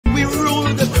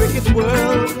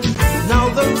world. Now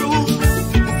the roof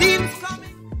seems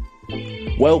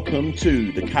coming. Welcome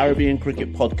to the Caribbean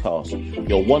Cricket Podcast,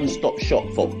 your one-stop shop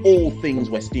for all things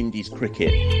West Indies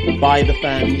cricket. By the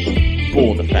fans,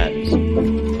 for the fans.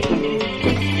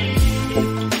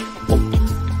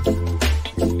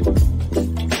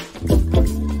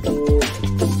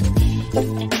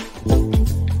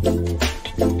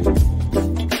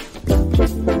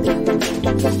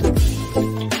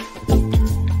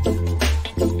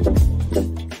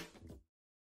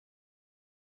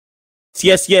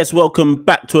 Yes, welcome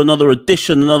back to another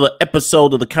edition, another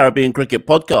episode of the Caribbean Cricket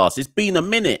Podcast. It's been a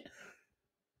minute.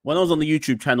 When I was on the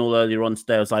YouTube channel earlier on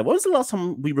today, I was like, when was the last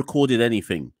time we recorded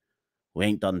anything? We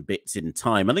ain't done bits in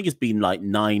time. I think it's been like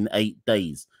 9-8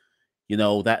 days. You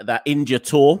know, that India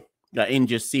tour, that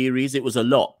India series, it was a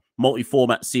lot.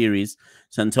 Multi-format series.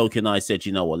 Santoki and I said,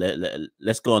 you know what,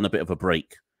 let's go on a bit of a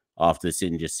break after this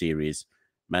India series.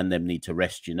 Man, them need to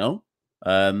rest, you know.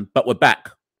 But we're back.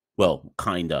 Well,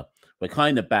 kinda. We're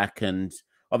kind of back, and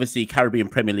obviously Caribbean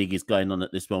Premier League is going on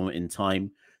at this moment in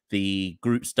time. The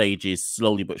group stage is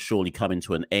slowly but surely coming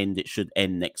to an end. It should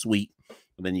end next week,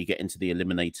 and then you get into the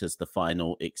eliminators, the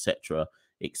final, etc.,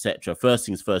 etc. First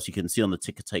things first, you can see on the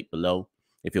ticker tape below,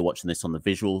 if you're watching this on the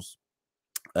visuals,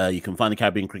 you can find the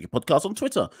Caribbean Cricket Podcast on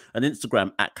Twitter and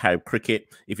Instagram at Carib Cricket.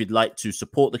 If you'd like to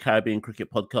support the Caribbean Cricket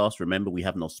Podcast, remember we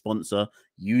have no sponsor.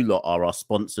 You lot are our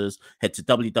sponsors. Head to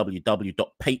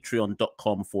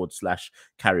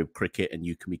www.patreon.com/Carib Cricket and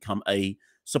you can become a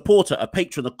supporter, a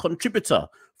patron, a contributor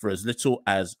for as little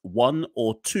as 1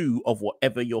 or 2 of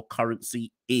whatever your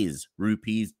currency is.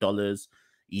 Rupees, dollars,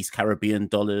 East Caribbean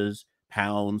dollars,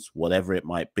 pounds, whatever it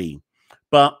might be.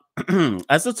 But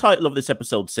as the title of this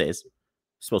episode says,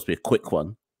 it's supposed to be a quick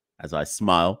one, as I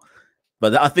smile.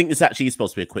 But I think this actually is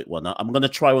supposed to be a quick one. I'm going to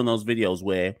try one of those videos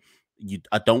where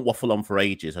I don't waffle on for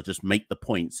ages. I just make the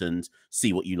points and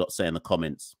see what you lot say in the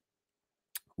comments.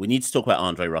 We need to talk about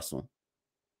Andre Russell.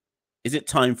 Is it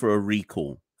time for a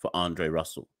recall for Andre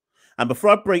Russell? And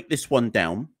before I break this one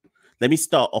down, let me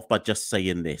start off by just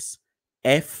saying this.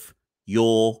 F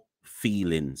your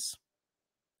feelings.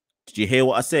 Did you hear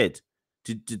what I said?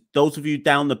 Did those of you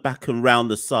down the back and round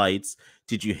the sides,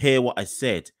 did you hear what I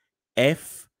said?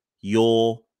 F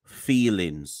your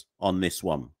feelings on this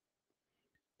one.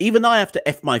 Even I have to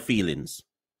F my feelings.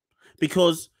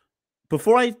 Because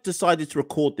before I decided to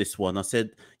record this one, I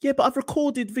said, yeah, but I've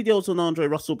recorded videos on Andre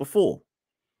Russell before.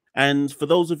 And for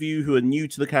those of you who are new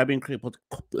to the Caribbean Cricket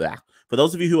Podcast,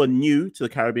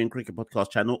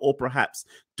 channel, or perhaps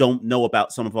don't know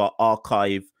about some of our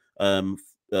archive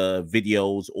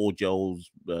videos, audios,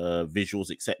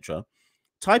 visuals, etc.,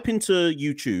 type into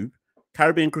YouTube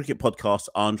Caribbean Cricket Podcast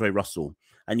Andre Russell,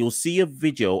 and you'll see a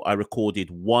video I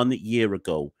recorded 1 year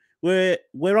ago where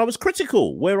I was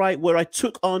critical, where I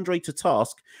took Andre to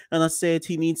task and I said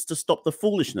he needs to stop the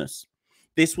foolishness.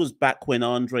 This was back when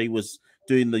Andre was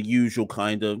doing the usual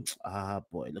kind of,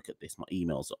 boy, look at this, my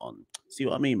emails are on. See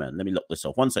what I mean, man? Let me lock this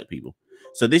off. One sec, people.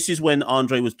 So this is when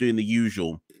Andre was doing the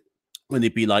usual, when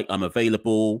they'd be like, I'm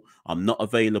available, I'm not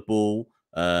available.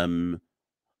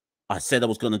 I said I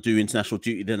was going to do international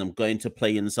duty, then I'm going to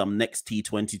play in some next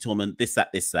T20 tournament, this,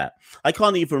 that. I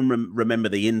can't even remember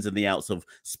the ins and the outs of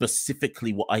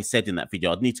specifically what I said in that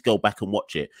video. I'd need to go back and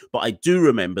watch it. But I do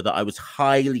remember that I was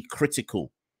highly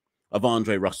critical of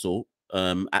Andre Russell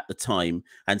at the time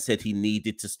and said he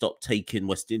needed to stop taking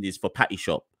West Indies for patty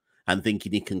shop and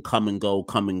thinking he can come and go,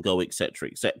 etc.,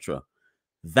 etc.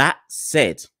 That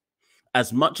said,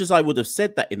 as much as I would have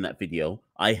said that in that video,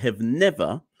 I have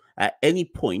never at any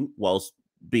point, whilst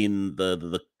being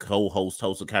the co-host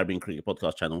of Caribbean Cricket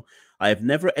Podcast channel, I have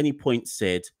never at any point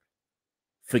said,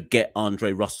 forget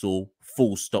Andre Russell,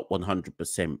 full stop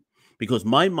 100%. Because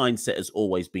my mindset has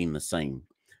always been the same.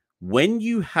 When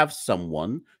you have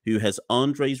someone who has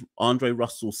Andre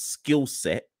Russell's skill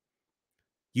set,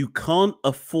 you can't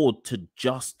afford to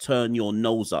just turn your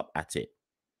nose up at it.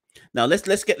 Now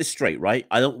let's get this straight, right?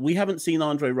 We haven't seen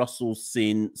Andre Russell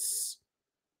since,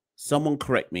 someone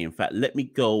correct me. In fact, let me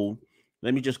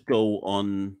just go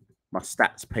on my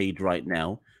stats page right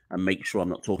now and make sure I'm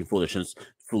not talking foolishness.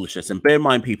 And bear in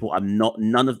mind, people,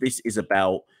 none of this is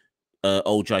about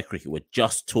OJ cricket. We're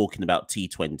just talking about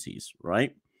T20s,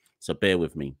 right? So bear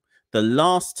with me. The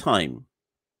last time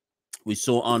we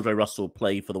saw Andre Russell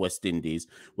play for the West Indies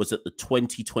was at the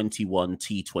 2021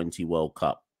 T20 World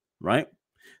Cup, right?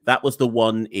 That was the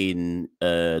one in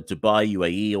Dubai,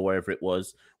 UAE, or wherever it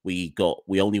was. We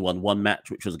only won one match,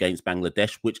 which was against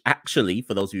Bangladesh, which actually,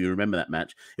 for those of you who remember that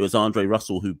match, it was Andre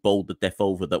Russell who bowled the death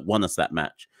over that won us that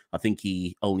match. I think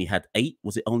he only had 8.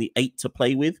 Was it only 8 to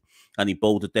play with? And he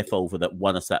bowled a death over that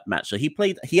won us that match. So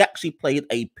he actually played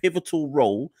a pivotal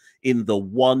role in the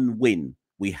one win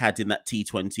we had in that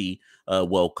T20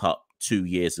 World Cup 2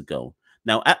 years ago.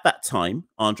 Now, at that time,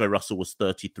 Andre Russell was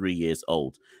 33 years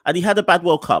old, and he had a bad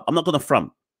World Cup. I'm not going to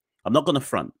front. I'm not going to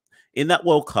front. In that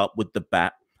World Cup with the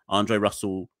bat, Andre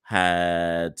Russell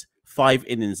had 5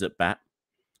 innings at bat.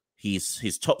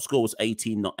 His top score was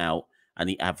 18 not out, and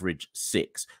he averaged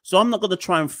 6. So I'm not going to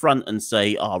try and front and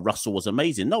say, oh, Russell was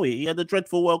amazing. No, he had a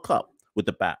dreadful World Cup with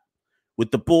the bat. With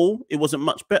the ball, it wasn't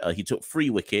much better. He took 3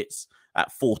 wickets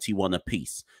at 41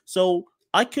 apiece. So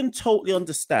I can totally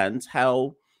understand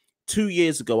how 2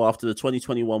 years ago, after the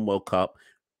 2021 World Cup,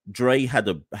 Dre had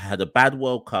a bad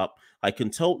World Cup. I can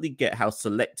totally get how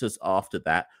selectors after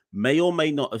that may or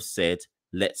may not have said,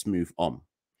 let's move on.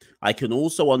 I can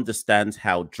also understand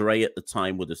how Dre at the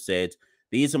time would have said,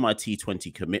 these are my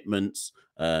T20 commitments.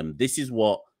 This is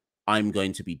what I'm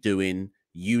going to be doing.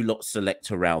 You lot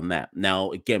select around that.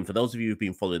 Now, again, for those of you who've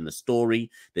been following the story,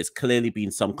 there's clearly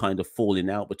been some kind of falling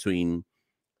out between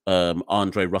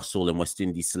Andre Russell and West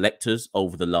Indies selectors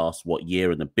over the last,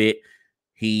 year and a bit.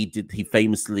 He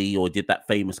famously, or did that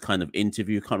famous kind of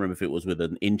interview, can't remember if it was with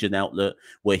an Indian outlet,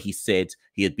 where he said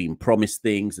he had been promised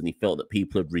things and he felt that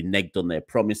people had reneged on their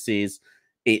promises.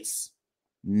 It's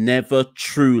never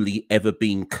truly ever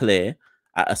been clear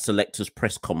at a selector's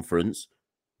press conference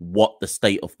what the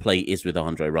state of play is with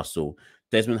Andre Russell.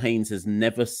 Desmond Haynes has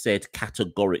never said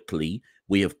categorically,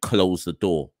 we have closed the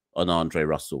door on Andre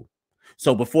Russell.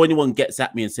 So before anyone gets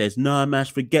at me and says, no,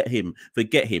 Mash, forget him,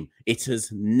 it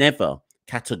has never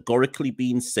categorically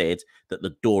been said that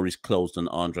the door is closed on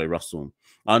Andre Russell.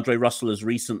 Andre Russell, as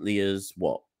recently as,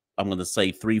 I'm going to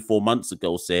say 3-4 months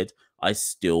ago, said, I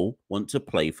still want to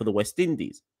play for the West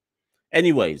Indies.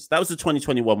 Anyways, that was the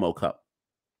 2021 World Cup.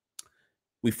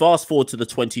 We fast forward to the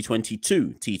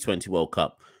 2022 T20 World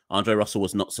Cup. Andre Russell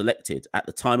was not selected. At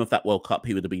the time of that World Cup,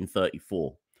 he would have been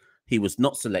 34. He was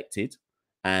not selected,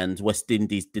 and West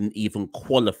Indies didn't even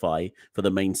qualify for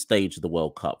the main stage of the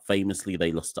World Cup. Famously,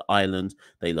 they lost to Ireland,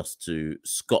 they lost to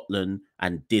Scotland,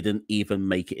 and didn't even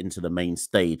make it into the main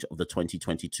stage of the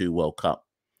 2022 World Cup.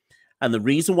 And the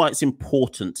reason why it's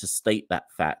important to state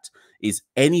that fact is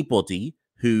anybody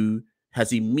who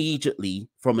has immediately,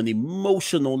 from an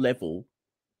emotional level,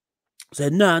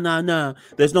 said, no,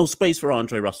 there's no space for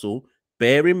Andre Russell.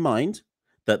 Bear in mind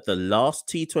that the last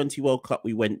T20 World Cup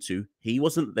we went to, he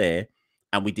wasn't there,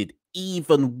 and we did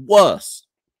even worse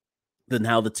than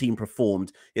how the team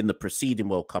performed in the preceding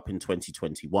World Cup in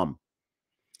 2021.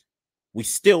 We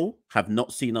still have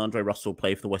not seen Andre Russell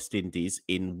play for the West Indies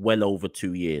in well over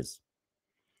 2 years.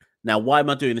 Now, why am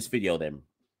I doing this video then?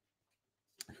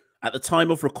 At the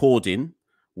time of recording,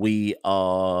 we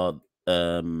are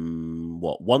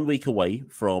 1 week away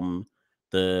from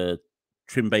the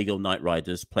Trinbago Knight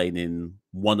Riders playing in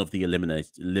one of the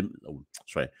eliminator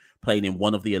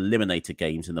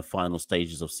games in the final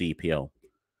stages of CPL.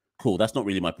 Cool, that's not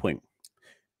really my point.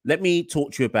 Let me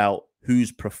talk to you about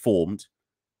who's performed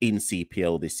in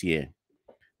CPL this year.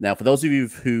 Now, for those of you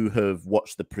who have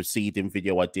watched the preceding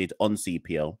video I did on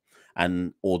CPL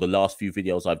or the last few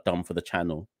videos I've done for the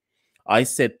channel, I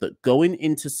said that going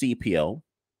into CPL,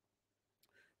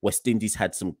 West Indies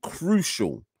had some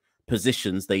crucial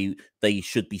positions they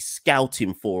should be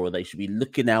scouting for, or they should be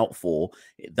looking out for,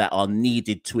 that are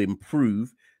needed to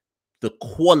improve the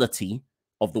quality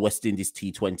of the West Indies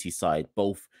T20 side,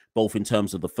 both in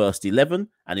terms of the first 11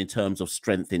 and in terms of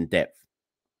strength in depth.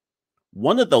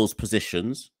 One of those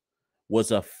positions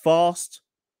was a fast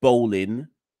bowling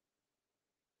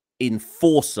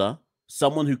enforcer,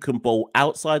 someone who can bowl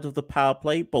outside of the power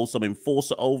play, bowl some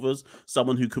enforcer overs,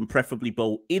 someone who can preferably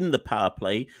bowl in the power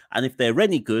play. And if they're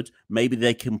any good, maybe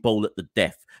they can bowl at the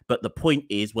death. But the point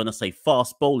is, when I say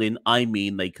fast bowling, I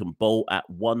mean they can bowl at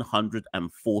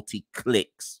 140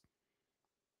 clicks.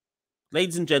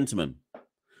 Ladies and gentlemen,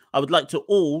 I would like to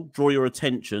all draw your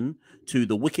attention to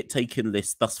the wicket-taking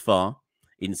list thus far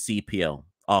in CPL.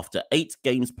 After 8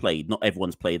 games played, not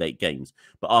everyone's played 8 games,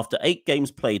 but after 8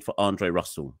 games played for Andre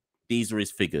Russell, these are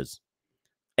his figures.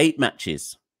 8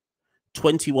 matches,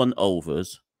 21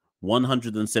 overs,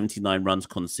 179 runs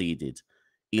conceded,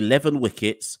 11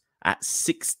 wickets at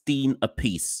 16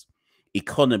 apiece,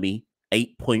 economy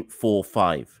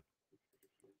 8.45.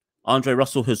 Andre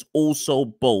Russell has also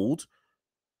bowled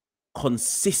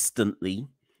consistently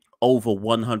over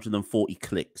 140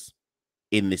 clicks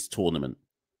in this tournament.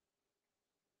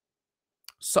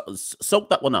 So, soak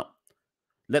that one up.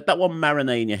 Let that one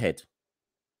marinate in your head.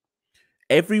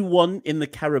 Everyone in the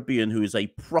Caribbean who is a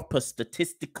proper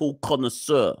statistical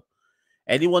connoisseur,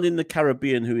 Anyone in the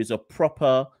Caribbean who is a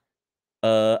proper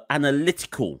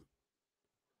analytical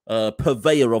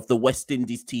purveyor of the West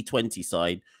Indies T20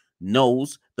 side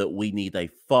knows that we need a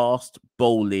fast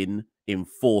bowling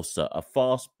enforcer, a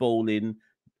fast bowling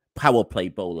power play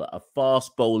bowler, a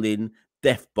fast bowling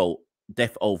death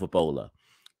over bowler.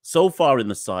 So far in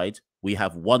the side, we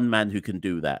have one man who can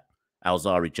do that,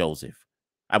 Alzari Joseph.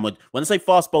 And when I say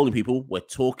fast bowling, people, we're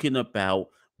talking about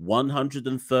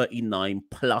 139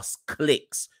 plus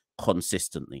clicks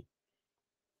consistently.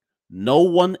 No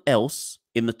one else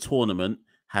in the tournament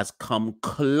has come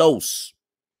close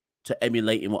to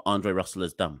emulating what Andre Russell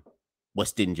has done,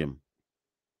 West Indian.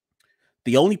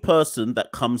 The only person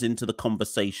that comes into the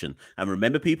conversation, and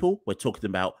remember, people, we're talking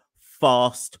about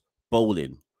fast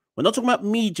bowling. We're not talking about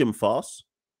medium fast.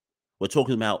 We're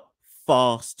talking about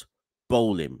fast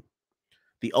bowling.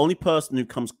 The only person who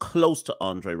comes close to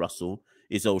Andre Russell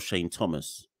is O'Shane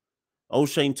Thomas.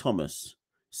 O'Shane Thomas,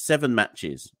 7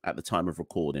 matches at the time of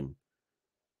recording.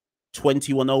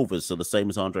 21 overs, so the same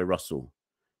as Andre Russell.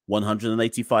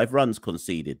 185 runs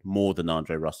conceded, more than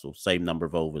Andre Russell, same number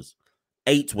of overs.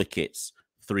 8 wickets,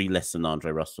 3 less than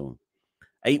Andre Russell.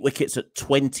 8 wickets at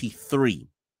 23.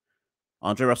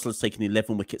 Andre Russell has taken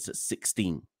 11 wickets at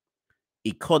 16.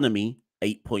 Economy,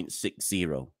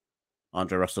 8.60.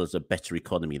 Andre Russell has a better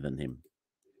economy than him.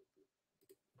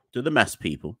 Do the maths,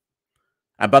 people.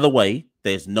 And by the way,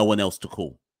 there's no one else to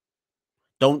call.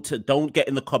 Don't get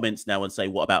in the comments now and say,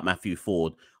 what about Matthew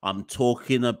Ford? I'm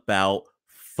talking about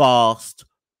fast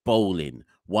bowling.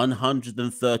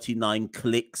 139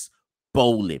 clicks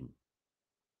bowling.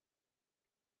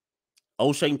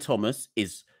 O'Shane Thomas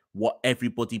is what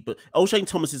everybody... But O'Shane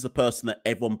Thomas is the person that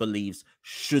everyone believes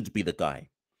should be the guy.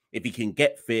 If he can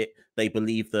get fit, they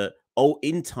believe that,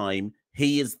 in time,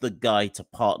 he is the guy to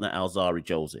partner Alzari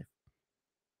Joseph.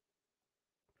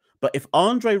 But if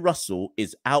Andre Russell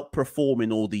is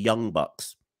outperforming all the young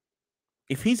bucks,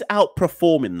 if he's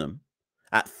outperforming them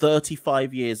at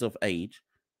 35 years of age,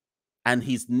 and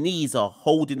his knees are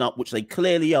holding up, which they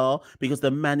clearly are, because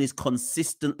the man is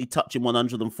consistently touching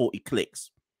 140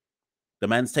 clicks. The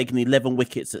man's taken 11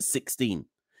 wickets at 16.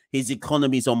 His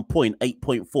economy's on point,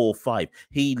 8.45.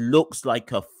 He looks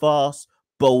like a fast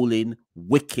bowling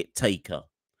wicket taker.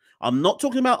 I'm not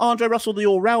talking about Andre Russell, the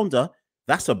all-rounder.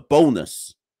 That's a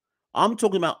bonus. I'm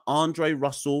talking about Andre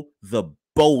Russell, the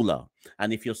bowler.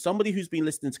 And if you're somebody who's been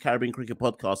listening to Caribbean Cricket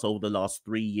Podcasts over the last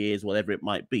 3 years, whatever it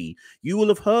might be, you will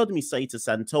have heard me say to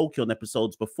Santoki on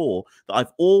episodes before that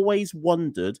I've always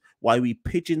wondered why we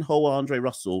pigeonhole Andre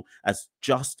Russell as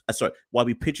why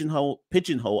we pigeonhole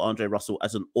Andre Russell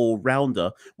as an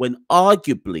all-rounder when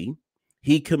arguably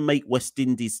he can make West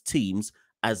Indies teams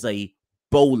as a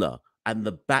bowler, and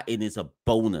the batting is a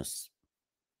bonus.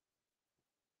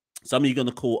 Some of you are going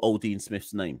to call Odean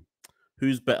Smith's name.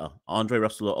 Who's better, Andre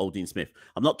Russell or Odean Smith?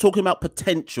 I'm not talking about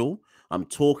potential. I'm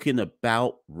talking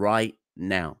about right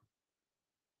now.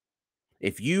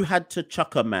 If you had to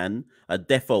chuck a man a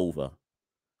death over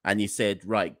and you said,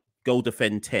 right, go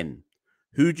defend 10,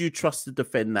 who do you trust to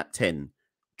defend that 10?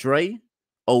 Dre,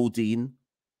 Odean,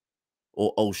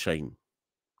 or O'Shane?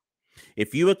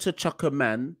 If you were to chuck a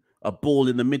man a ball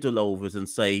in the middle overs and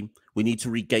say, we need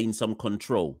to regain some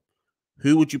control,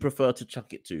 who would you prefer to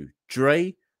chuck it to?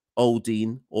 Dre,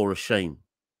 Odean, or O'Shane?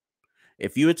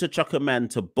 If you were to chuck a man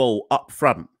to bowl up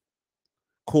front,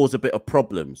 cause a bit of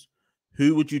problems,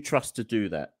 who would you trust to do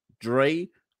that? Dre,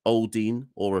 Odean,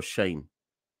 or O'Shane?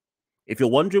 If you're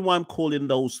wondering why I'm calling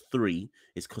those 3,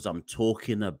 it's because I'm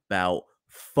talking about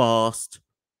fast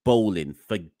bowling.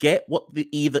 Forget what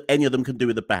any of them can do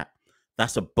with the bat.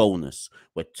 That's a bonus.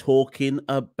 We're talking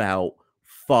about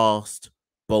fast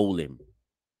bowling.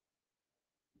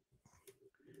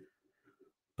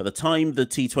 By the time the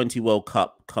T20 World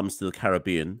Cup comes to the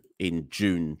Caribbean in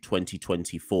June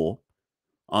 2024,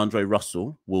 Andre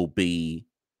Russell will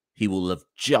have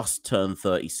just turned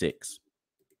 36.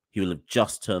 He will have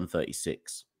just turned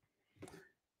 36.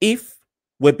 If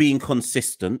we're being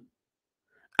consistent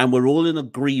and we're all in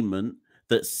agreement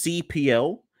that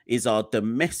CPL is our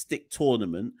domestic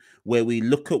tournament where we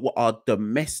look at what our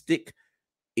domestic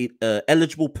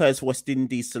eligible players for West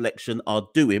Indies selection are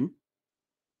doing,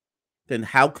 then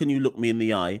how can you look me in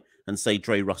the eye and say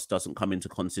Dre Russ doesn't come into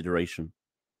consideration?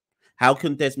 How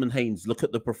can Desmond Haynes look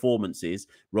at the performances,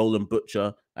 Roland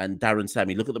Butcher and Darren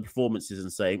Sammy, look at the performances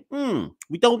and say,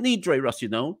 we don't need Dre Russ, you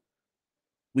know.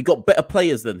 We got better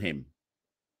players than him.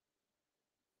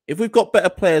 If we've got better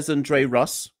players than Dre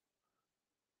Russ,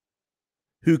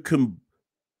 who can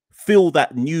fill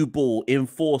that new ball,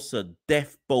 enforcer,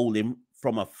 death bowling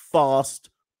from a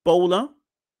fast bowler,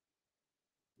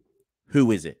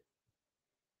 who is it?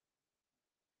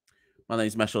 My name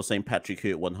is Machel, St. Patrick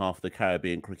here at one half of the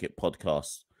Caribbean Cricket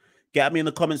Podcast. Get at me in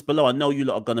the comments below. I know you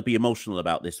lot are going to be emotional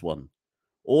about this one.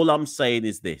 All I'm saying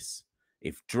is this.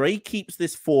 If Dre keeps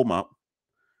this form up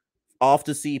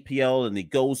after CPL and he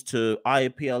goes to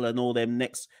IPL and all them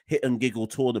next hit and giggle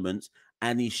tournaments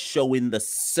and he's showing the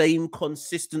same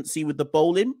consistency with the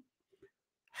bowling,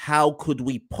 how could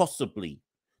we possibly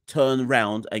turn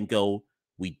around and go,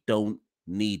 we don't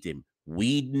need him?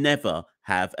 We never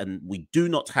have, and we do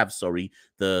not have,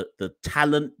 the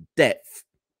talent depth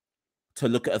to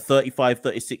look at a 35,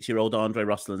 36-year-old Andre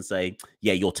Russell and say,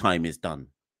 yeah, your time is done.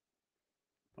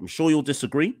 I'm sure you'll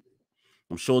disagree.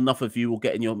 I'm sure enough of you will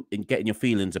get in your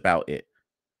feelings about it.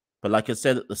 But like I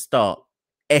said at the start,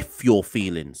 F your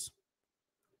feelings.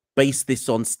 Base this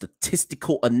on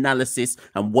statistical analysis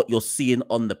and what you're seeing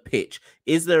on the pitch.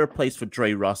 Is there a place for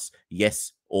Dre Russ?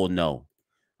 Yes or no?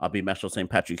 I'll be Machel St.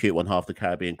 Patrick here at one half the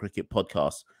Caribbean Cricket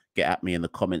Podcast. Get at me in the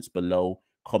comments below.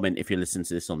 Comment if you're listening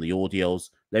to this on the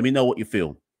audios. Let me know what you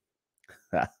feel.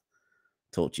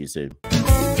 Talk to you soon.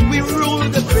 We rule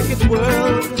the cricket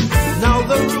world. Now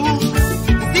the rule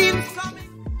seems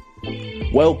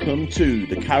coming. Welcome to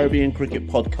the Caribbean Cricket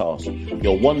Podcast,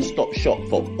 your one-stop shop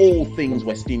for all things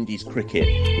West Indies cricket.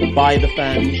 By the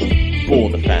fans,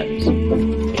 for the fans.